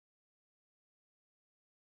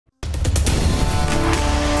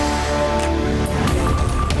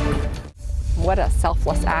what a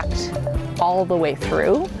selfless act all the way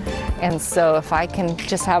through. And so if I can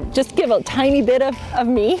just give a tiny bit of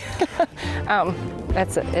me,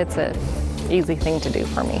 it's a easy thing to do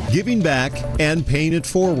for me. Giving back and paying it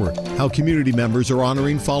forward. How community members are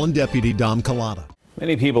honoring fallen Deputy Dom Calata.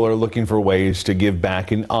 Many people are looking for ways to give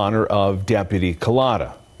back in honor of Deputy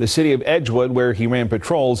Calata. The city of Edgewood, where he ran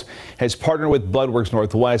patrols, has partnered with Bloodworks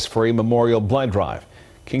Northwest for a memorial blood drive.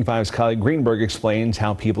 King 5's Callie Greenberg explains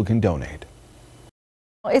how people can donate.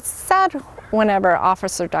 It's sad whenever an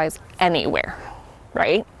officer dies anywhere,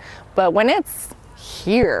 right? But when it's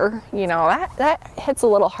here, you know, that hits a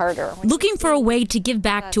little harder. Looking for a way to give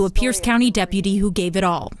back to a Pierce County deputy who gave it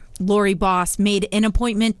all. Lori Boss made an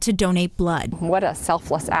appointment to donate blood. What a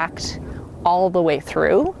selfless act all the way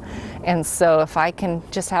through. And so if I can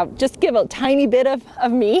just give a tiny bit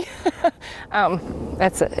of me,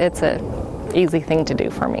 it's a easy thing to do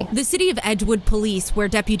for me. The City of Edgewood Police, where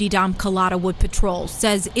Deputy Dom Calata would patrol,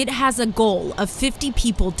 says it has a goal of 50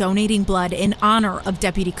 people donating blood in honor of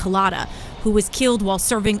Deputy Calata, who was killed while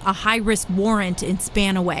serving a high-risk warrant in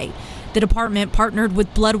Spanaway. The department partnered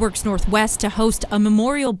with Bloodworks Northwest to host a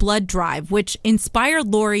memorial blood drive, which inspired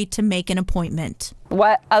Lori to make an appointment.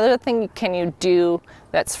 What other thing can you do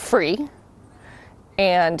that's free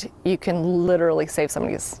and you can literally save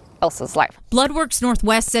somebody else's life? Bloodworks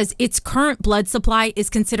Northwest says its current blood supply is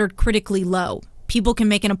considered critically low. People can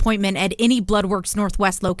make an appointment at any Bloodworks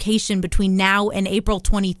Northwest location between now and April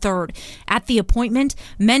 23rd. At the appointment,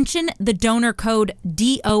 mention the donor code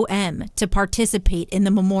DOM to participate in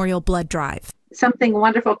the memorial blood drive. Something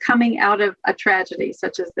wonderful coming out of a tragedy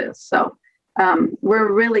such as this. So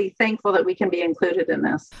we're really thankful that we can be included in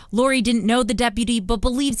this. Lori didn't know the deputy, but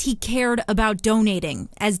believes he cared about donating,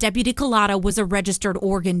 as Deputy Calata was a registered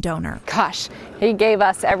organ donor. Gosh, he gave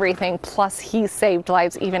us everything, plus he saved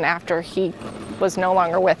lives even after he was no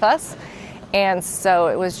longer with us. And so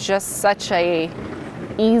it was just such a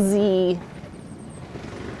easy,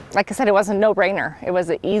 like I said, it was a no-brainer. It was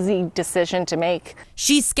an easy decision to make.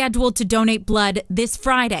 She's scheduled to donate blood this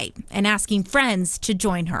Friday and asking friends to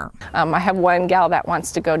join her. I have one gal that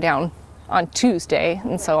wants to go down on Tuesday,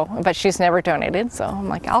 and so, but she's never donated. So I'm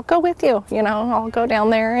like, I'll go with you. You know, I'll go down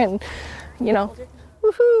there and, you know,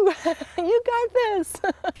 woohoo, you got this.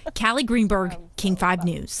 Callie Greenberg, King 5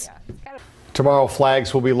 News. Tomorrow,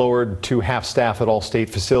 flags will be lowered to half staff at all state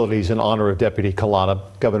facilities in honor of Deputy Calata.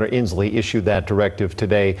 Governor Inslee issued that directive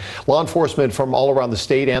today. Law enforcement from all around the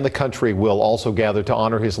state and the country will also gather to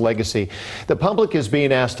honor his legacy. The public is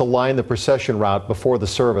being asked to line the procession route before the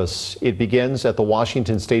service. It begins at the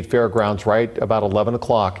Washington State Fairgrounds right about 11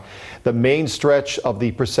 o'clock. The main stretch of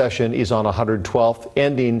the procession is on 112th,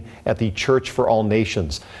 ending at the Church for All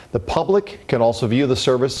Nations. The public can also view the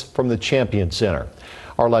service from the Champion Center.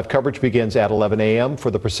 Our live coverage begins at 11 a.m.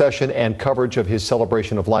 for the procession and coverage of his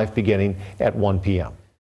celebration of life beginning at 1 p.m.